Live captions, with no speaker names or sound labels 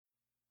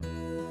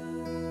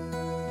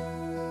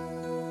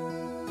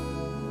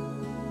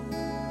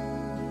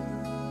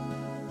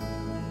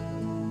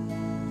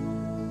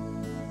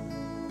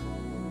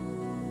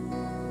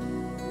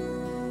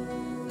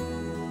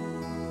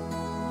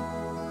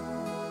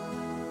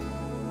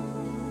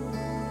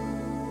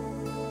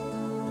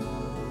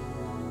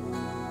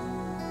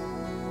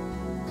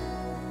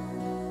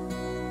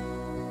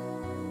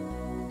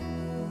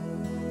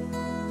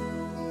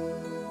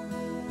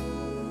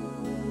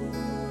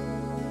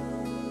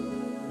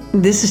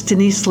This is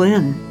Denise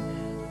Linn,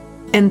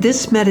 and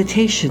this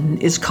meditation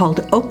is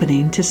called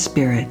Opening to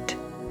Spirit.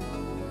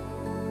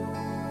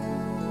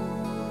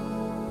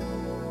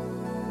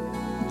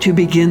 To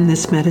begin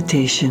this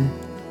meditation,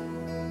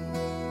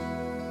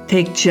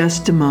 take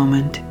just a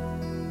moment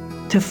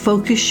to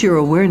focus your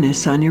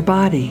awareness on your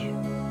body.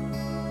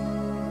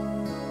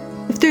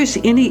 If there's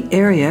any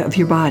area of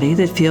your body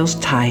that feels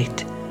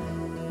tight,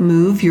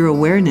 move your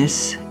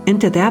awareness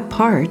into that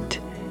part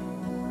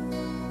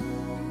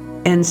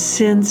and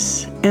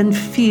sense and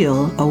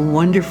feel a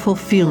wonderful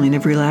feeling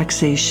of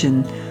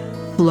relaxation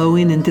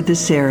flowing into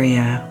this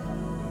area.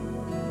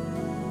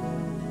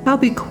 I'll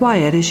be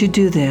quiet as you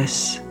do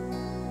this.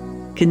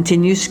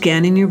 Continue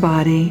scanning your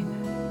body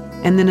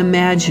and then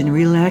imagine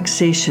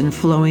relaxation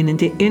flowing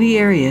into any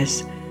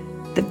areas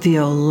that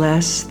feel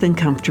less than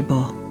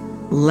comfortable,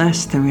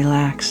 less than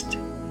relaxed.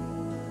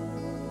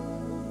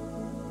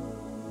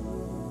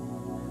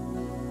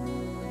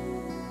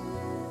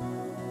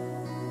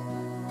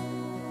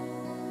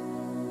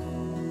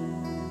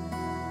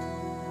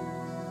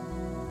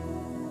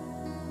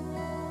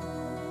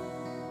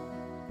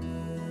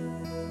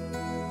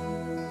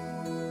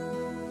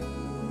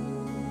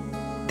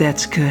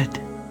 That's good.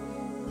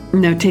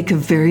 Now take a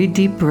very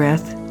deep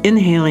breath,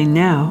 inhaling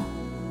now.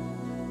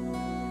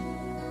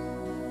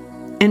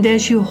 And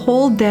as you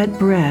hold that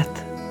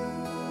breath,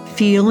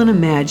 feel and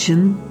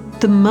imagine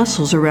the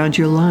muscles around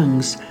your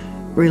lungs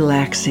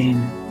relaxing.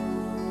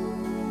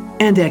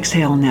 And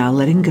exhale now,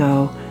 letting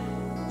go,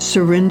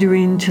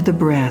 surrendering to the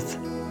breath,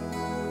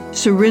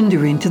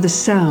 surrendering to the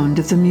sound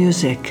of the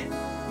music,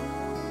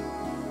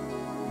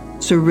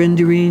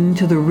 surrendering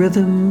to the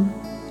rhythm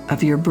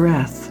of your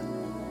breath.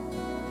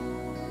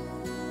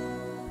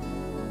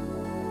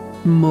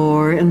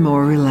 More and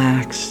more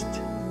relaxed,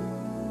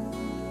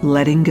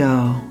 letting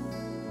go.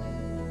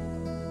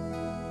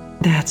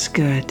 That's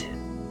good.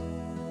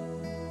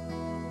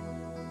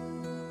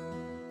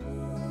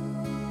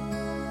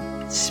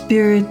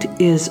 Spirit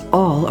is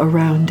all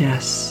around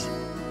us.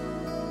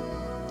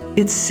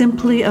 It's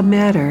simply a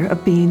matter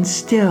of being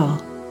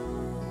still,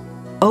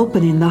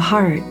 opening the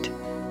heart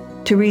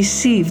to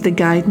receive the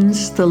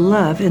guidance, the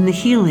love, and the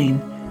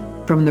healing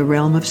from the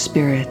realm of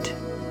spirit.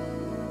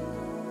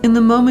 In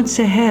the moments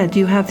ahead,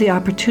 you have the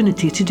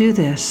opportunity to do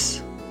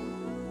this.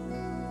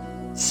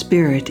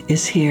 Spirit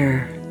is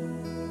here.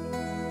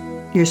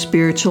 Your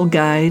spiritual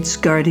guides,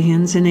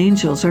 guardians, and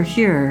angels are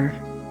here.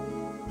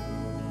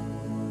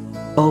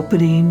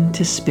 Opening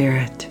to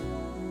Spirit.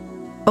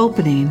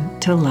 Opening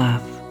to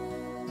love.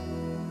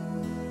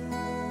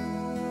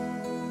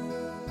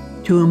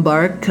 To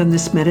embark on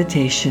this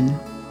meditation,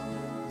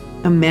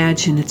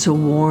 imagine it's a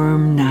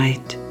warm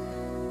night.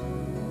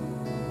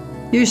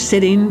 You're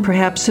sitting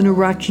perhaps in a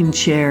rocking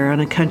chair on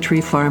a country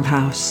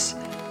farmhouse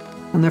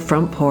on the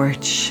front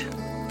porch.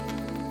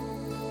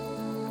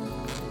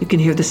 You can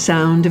hear the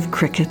sound of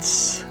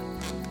crickets.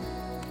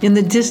 In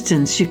the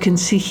distance, you can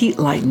see heat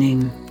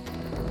lightning.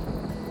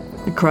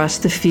 Across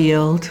the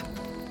field,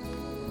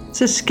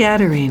 it's a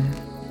scattering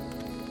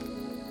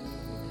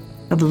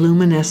of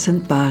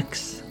luminescent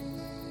bugs.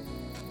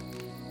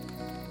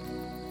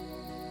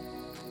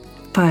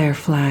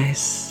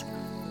 Fireflies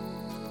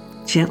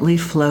gently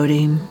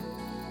floating.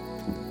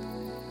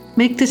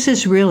 Make this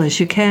as real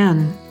as you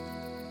can.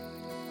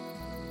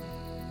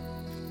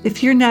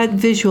 If you're not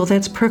visual,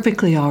 that's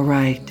perfectly all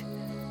right.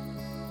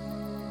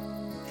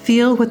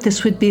 Feel what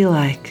this would be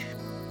like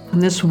on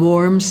this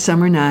warm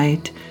summer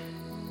night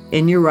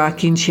in your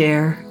rocking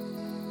chair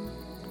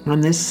on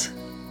this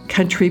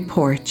country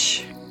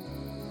porch.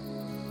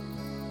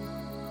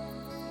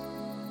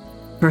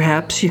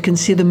 Perhaps you can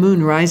see the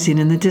moon rising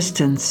in the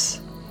distance.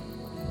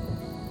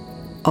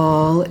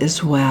 All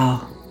is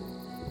well.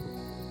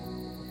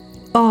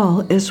 All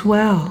is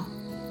well.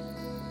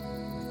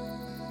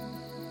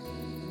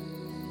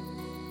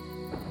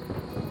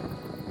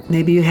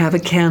 Maybe you have a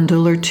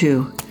candle or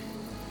two,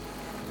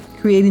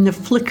 creating a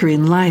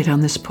flickering light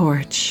on this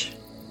porch.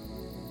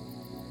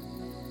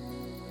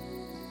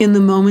 In the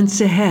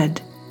moments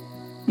ahead,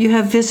 you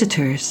have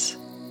visitors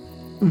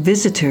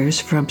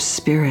from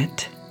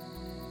Spirit.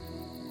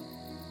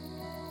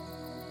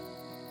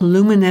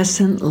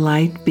 Luminescent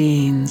light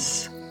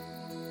beings.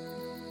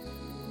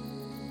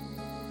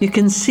 You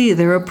can see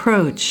their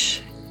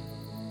approach.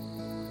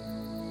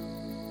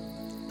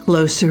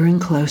 Closer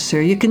and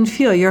closer, you can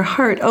feel your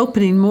heart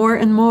opening more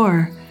and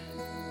more.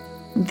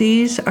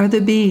 These are the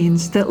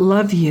beings that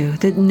love you,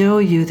 that know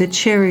you, that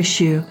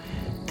cherish you,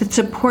 that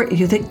support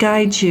you, that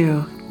guide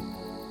you.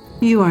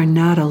 You are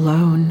not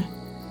alone.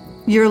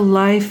 Your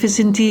life is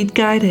indeed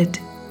guided.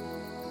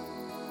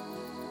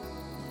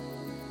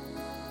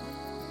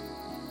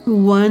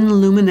 One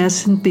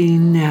luminescent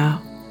being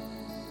now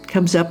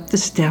comes up the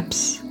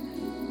steps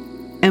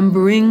and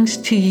brings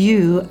to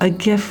you a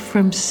gift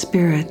from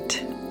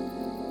Spirit.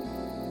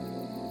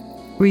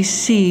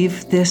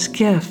 Receive this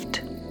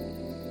gift.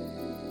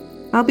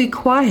 I'll be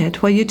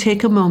quiet while you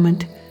take a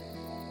moment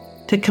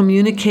to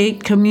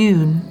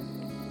commune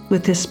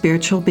with this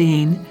spiritual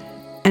being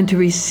and to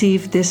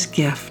receive this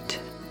gift.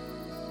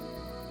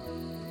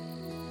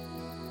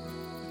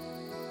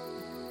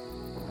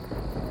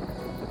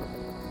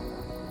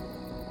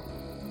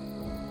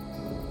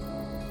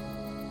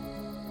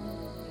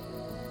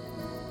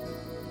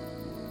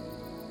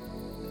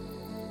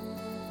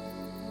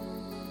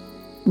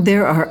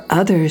 There are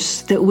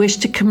others that wish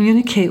to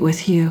communicate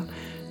with you.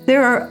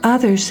 There are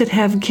others that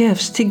have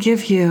gifts to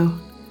give you.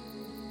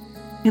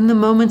 In the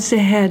moments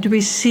ahead,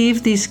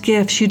 receive these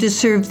gifts. You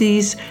deserve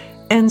these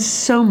and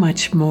so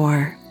much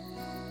more.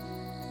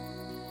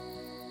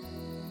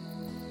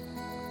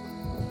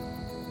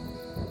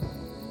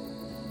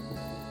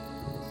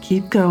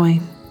 Keep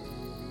going.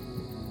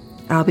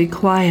 I'll be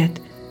quiet.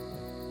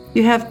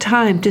 You have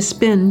time to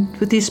spend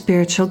with these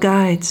spiritual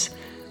guides.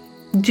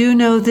 Do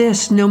know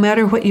this, no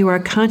matter what you are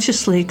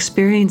consciously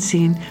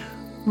experiencing,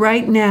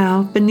 right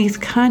now, beneath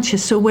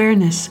conscious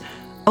awareness,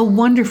 a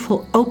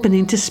wonderful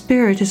opening to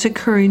spirit is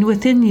occurring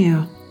within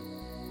you.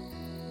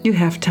 You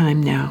have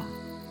time now.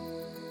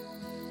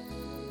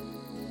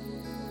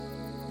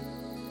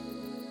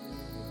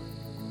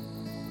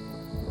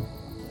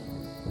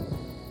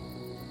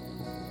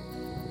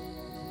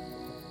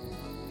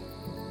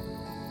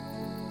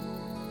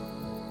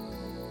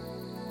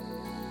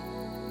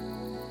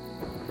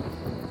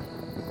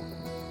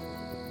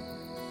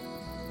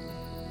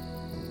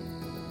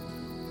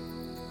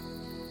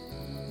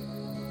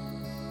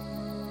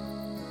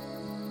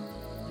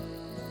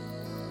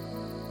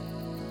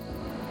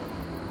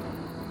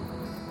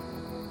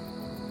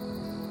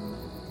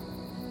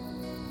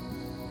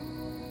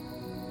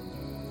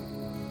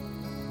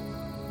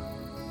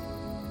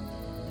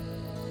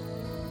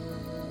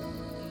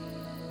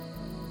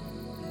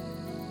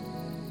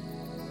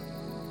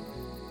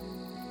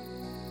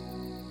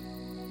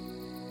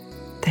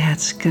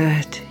 That's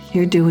good.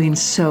 You're doing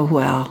so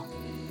well.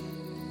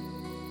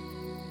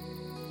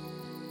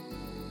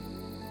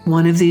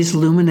 One of these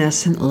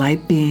luminescent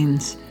light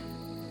beings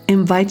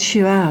invites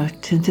you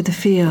out into the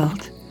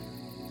field.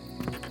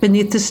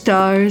 Beneath the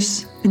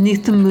stars,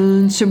 beneath the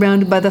moon,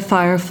 surrounded by the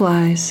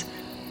fireflies.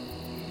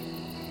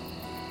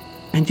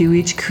 And you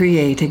each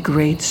create a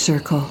great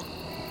circle.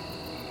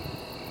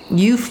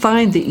 You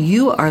find that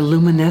you are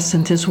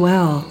luminescent as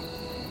well.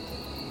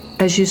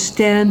 As you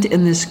stand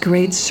in this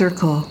great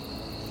circle,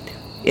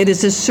 it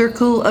is a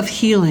circle of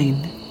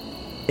healing.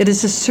 It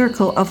is a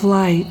circle of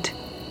light.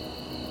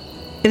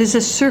 It is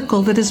a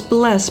circle that is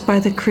blessed by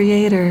the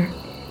Creator.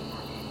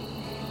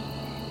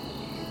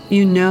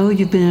 You know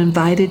you've been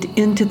invited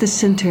into the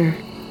center.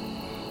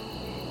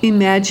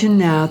 Imagine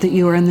now that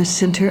you are in the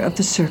center of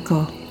the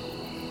circle.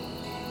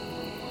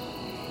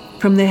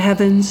 From the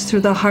heavens,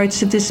 through the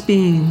hearts of these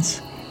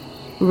beings,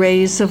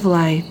 rays of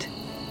light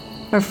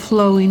are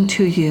flowing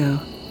to you,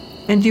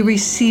 and you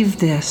receive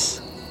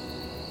this.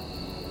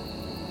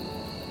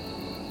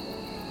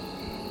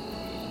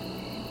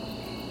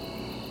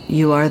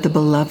 You are the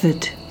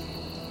beloved.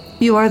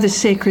 You are the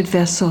sacred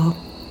vessel.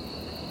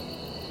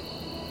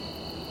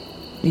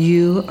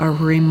 You are a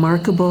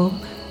remarkable,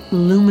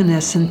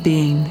 luminescent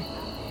being.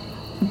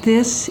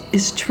 This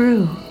is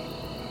true.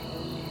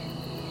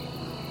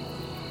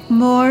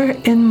 More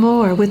and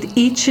more with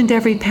each and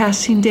every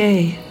passing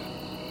day,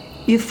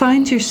 you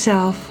find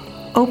yourself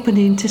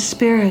opening to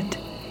spirit.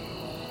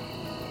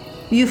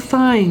 You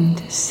find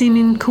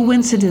seeming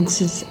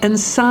coincidences and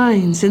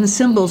signs and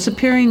symbols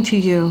appearing to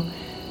you,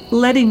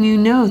 letting you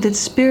know that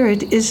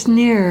spirit is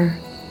near,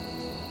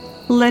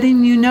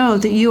 letting you know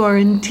that you are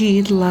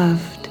indeed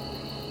loved,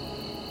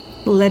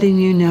 letting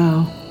you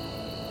know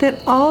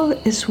that all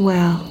is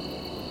well.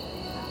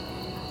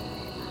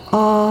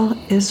 All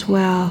is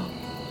well.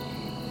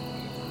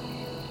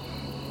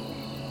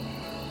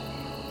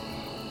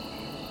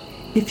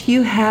 If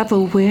you have a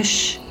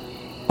wish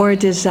or a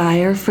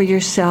desire for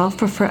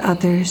yourself or for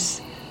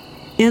others,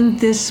 in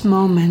this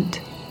moment,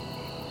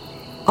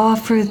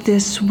 offer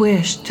this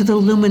wish to the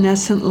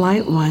luminescent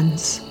light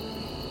ones.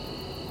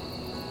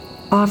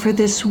 Offer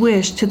this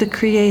wish to the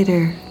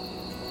Creator.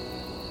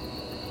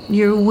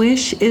 Your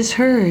wish is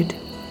heard,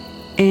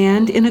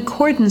 and in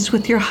accordance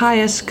with your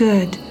highest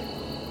good,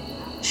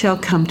 shall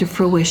come to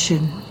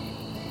fruition.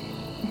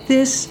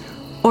 This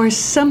or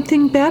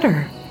something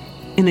better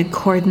in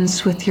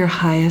accordance with your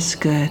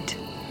highest good.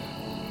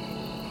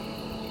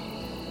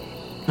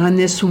 On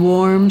this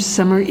warm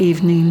summer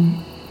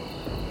evening,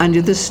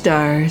 under the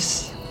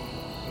stars,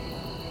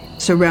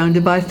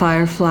 surrounded by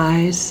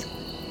fireflies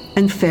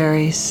and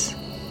fairies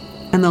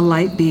and the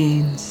light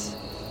beings,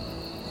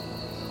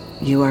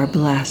 you are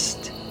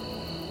blessed.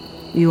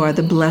 You are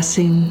the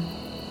blessing,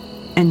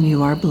 and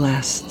you are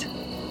blessed.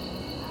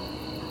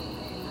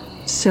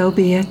 So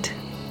be it,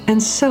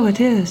 and so it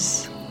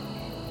is.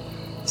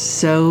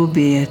 So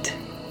be it,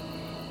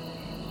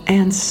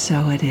 and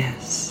so it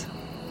is.